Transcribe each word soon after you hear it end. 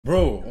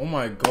Bro, oh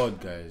my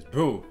god guys,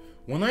 bro,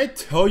 when I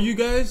tell you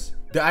guys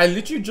that I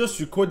literally just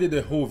recorded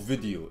a whole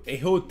video, a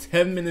whole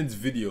 10 minutes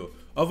video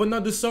of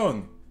another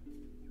song.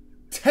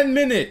 10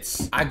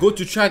 minutes. I go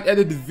to try and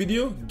edit the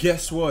video.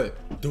 Guess what?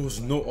 There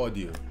was no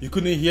audio. You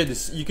couldn't hear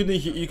this. You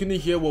couldn't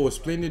hear what was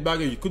playing in the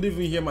background. You couldn't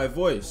even hear my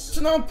voice. So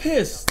now I'm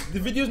pissed.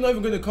 The video's not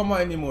even gonna come out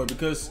anymore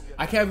because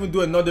I can't even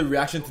do another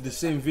reaction to the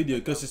same video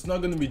because it's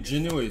not gonna be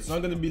genuine. It's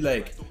not gonna be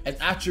like an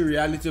actual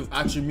reality of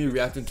actually me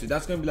reacting to it.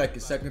 That's gonna be like the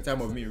second time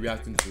of me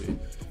reacting to it.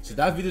 So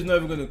that video's not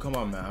even gonna come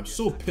out, man. I'm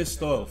so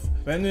pissed off.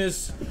 But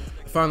anyways,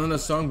 I found another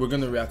song. We're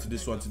gonna react to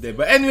this one today.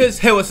 But anyways,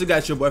 hey, what's up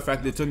guys? Your boy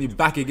Franklin Tony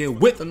back again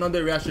with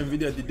another reaction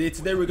video of the day.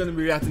 Today we're gonna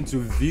be reacting to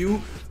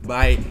View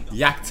by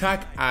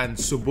Yaktak and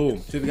SOBOL.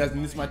 So if you guys are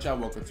new to my channel,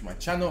 welcome to my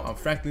channel. I'm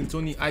Franklin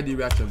Tony. I do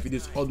reaction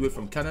videos all the way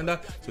from Canada.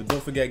 So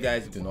don't forget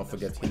guys, do not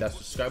forget to hit that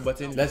subscribe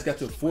button. Let's get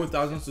to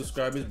 4,000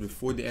 subscribers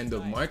before the end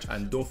of March.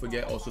 And don't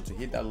forget also to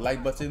hit that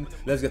like button.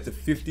 Let's get to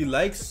 50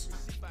 likes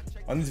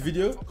on this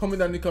video. Comment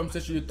down in the comment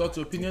section your thoughts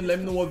or opinion. Let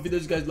me know what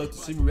videos you guys love to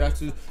see me react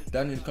to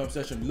down in the comment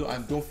section below,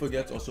 and don't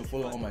forget to also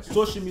follow all my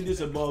social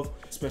medias above,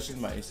 especially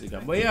my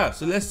Instagram. But yeah,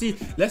 so let's see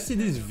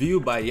this View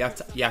by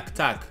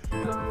Yaktak.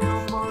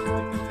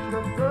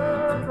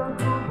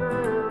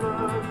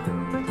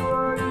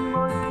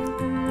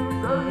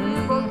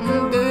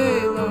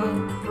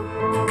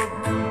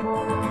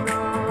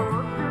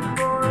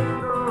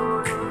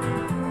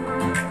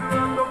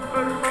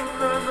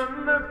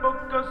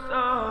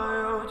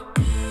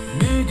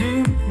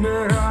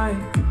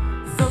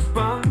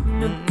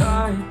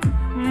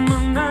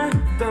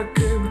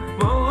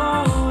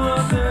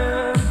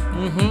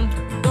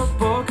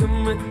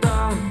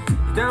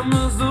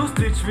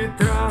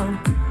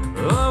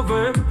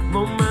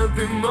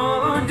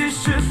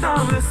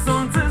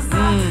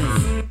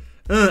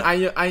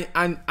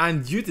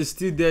 And you to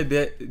still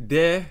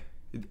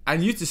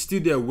and you to still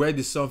there where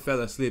the sun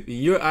fell asleep.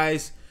 In your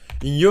eyes,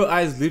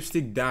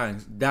 lipstick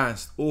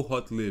danced. Oh,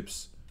 hot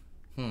lips.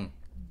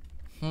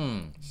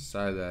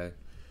 Side eye.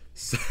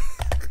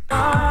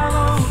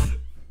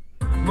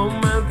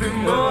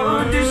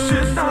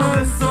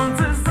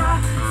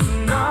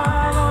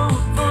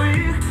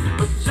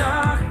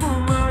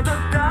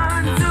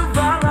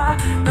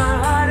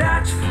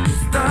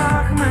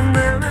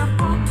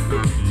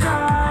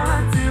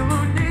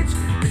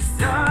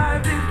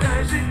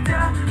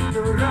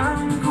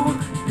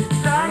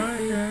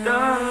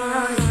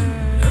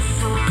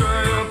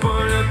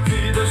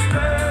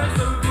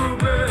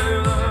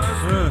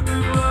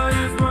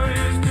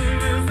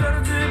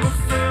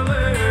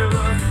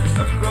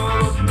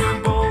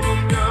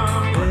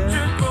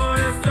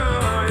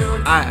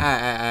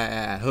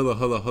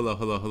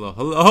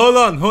 Hold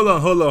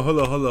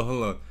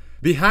on.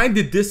 Behind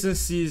the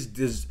distances,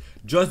 there's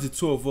just the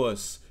two of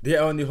us.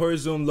 There on the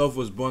horizon, love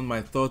was born.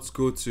 My thoughts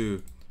go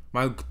to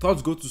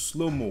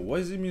slow-mo. What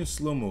does it mean,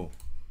 slow-mo?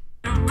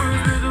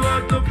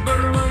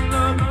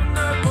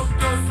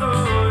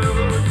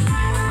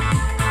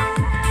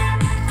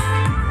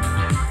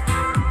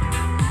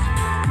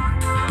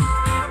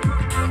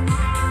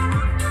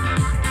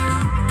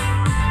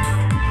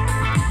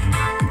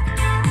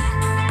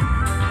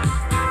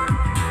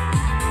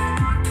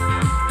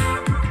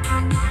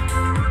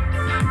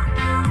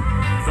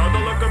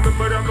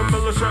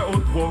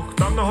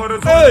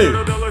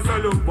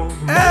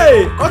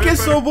 Hey, okay,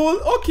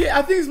 SOBOL. Okay,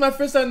 I think it's my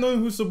first time knowing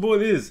who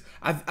SOBOL is.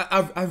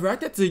 I've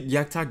reacted to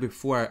Yaktak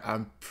before.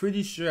 I'm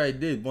pretty sure I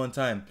did one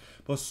time.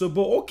 But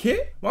SOBOL,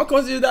 okay. One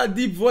consider that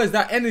deep voice,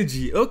 that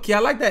energy. Okay, I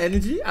like that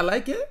energy. I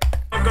like it.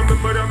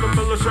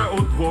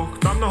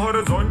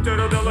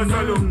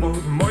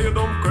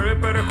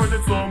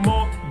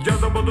 Я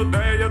забуду,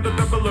 де я до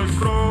тебе лиш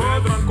крок.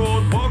 Від ранку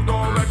от двох до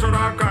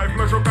вечора кайф.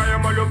 Ми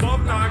шукаємо любов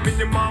на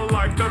мінімал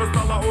лайк. Ти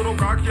розстала у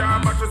руках,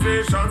 я бачу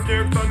свій шанс.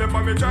 Ніхто не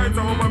помічає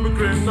цього, мабуть,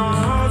 крім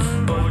нас.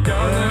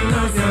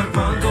 Одягнена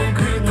серпантом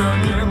крита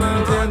ніби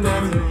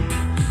водою.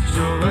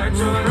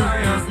 Щовечора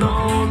я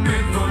знову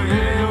під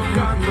твоєю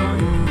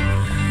хатою.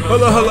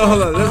 Hold on.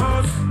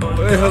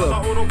 Wait, hold on.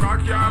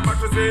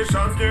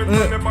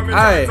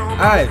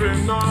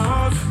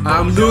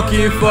 I'm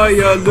looking for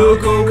your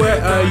look,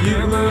 where are you?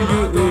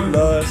 You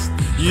lost.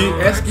 You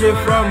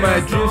escaped from my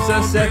dreams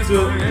and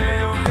settled.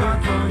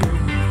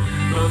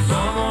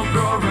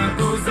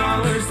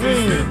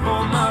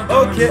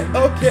 Okay.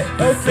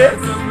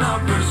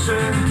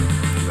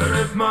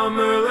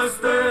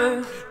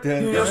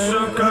 Я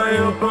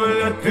шукаю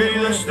погляд,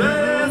 підеш, ти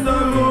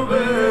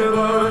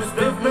загубилась.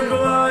 Ти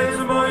втекла із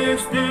моїх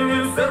снів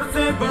і в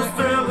серці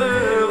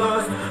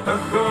постелилась. А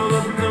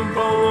холодним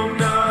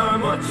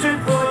полум'ям очі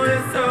твої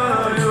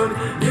сяють.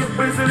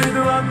 Ніби слід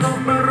ладно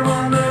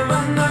вмерване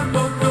мене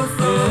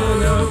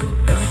покусають.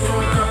 Я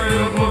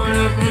шукаю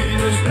погляд,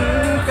 підеш, ти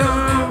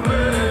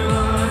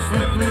загубилась. Ти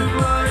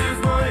втекла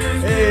із моїх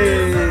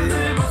снів і в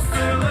серці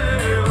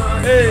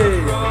постелилась. А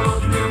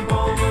холодним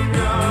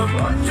полум'ям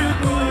очі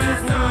твої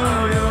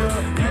сяють.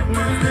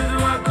 Ніби слід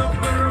ладно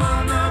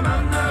вмерване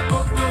мене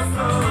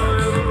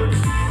покусають.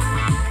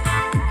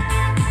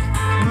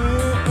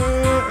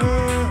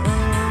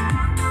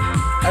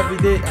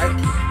 every day.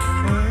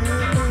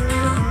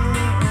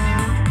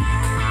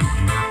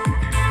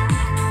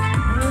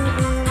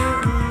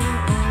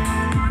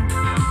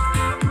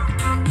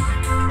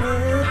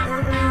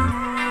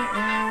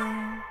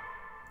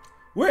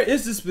 Where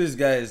is this place,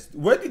 guys?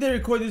 Where did they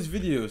record this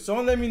video?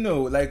 Someone let me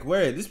know. Like,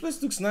 where? This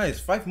place looks nice.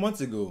 5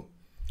 months ago.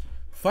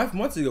 5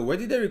 months ago. Where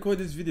did they record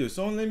this video?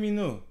 Someone let me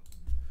know.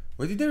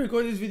 Where did they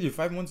record this video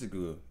 5 months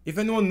ago? If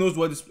anyone knows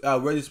what this,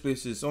 where this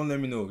place is, someone let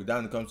me know down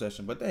in the comment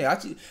section. But hey,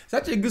 actually, it's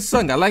actually a good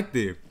song. I like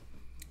it.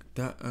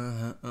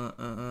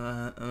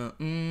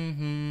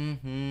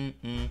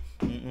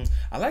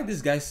 I like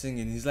this guy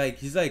singing. He's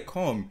like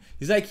calm.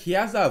 He's like, he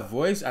has that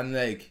voice and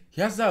like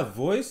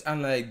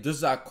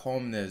just that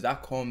calmness.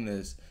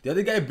 The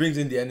other guy brings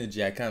in the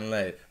energy. I can't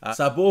lie.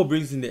 SOBOL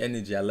brings in the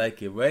energy. I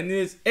like it. But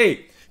anyways,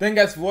 hey, thank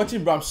you guys for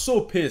watching, bro. I'm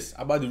so pissed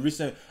about the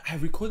recent. I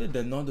recorded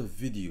another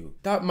video.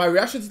 My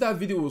reaction to that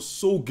video was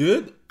so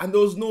good, and there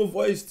was no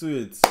voice to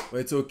it. But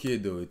it's okay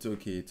though. It's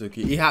okay.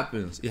 It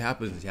happens.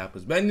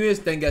 But anyways,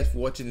 thank you guys for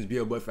watching this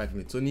video. Boy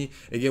Franklin Tony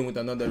again with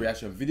another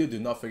reaction video. Do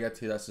not forget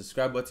to hit that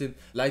subscribe button,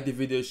 like the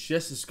video,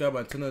 share, subscribe,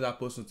 and turn on that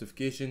post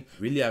notification.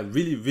 Really, I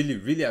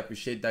really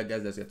appreciate that,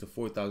 guys. Let's get to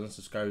 4,000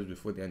 subscribers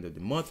before the end of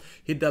the month.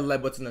 Hit that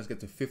like button. Let's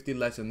get to 50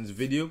 likes on this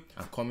video,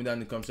 and comment down in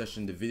the comment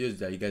section the videos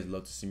that you guys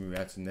love to see me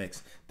react to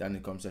next down in the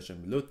comment section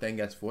below. Thank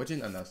you guys for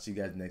watching, and I'll see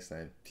you guys next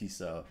time.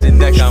 Peace out.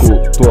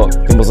 Toi,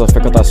 comment ça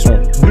fait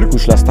cantation?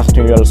 Couche la star,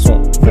 tu as le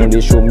son. On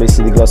est chaud, mais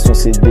c'est des glaçons,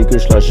 c'est dégueu,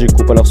 là, j'ai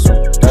coupé leur son.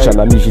 Touche à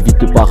l'ami, j'évite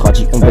de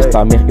paradis. On baisse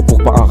ta mère et pour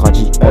pas un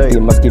radis. On t'est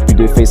masqué, plus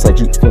de face à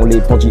dit. On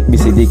les bandits, mais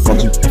c'est des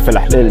bandits. Elle fait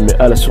la hlel, mais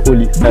elle a sur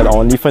Oli. Elle a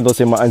en ifan dans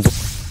ses mains.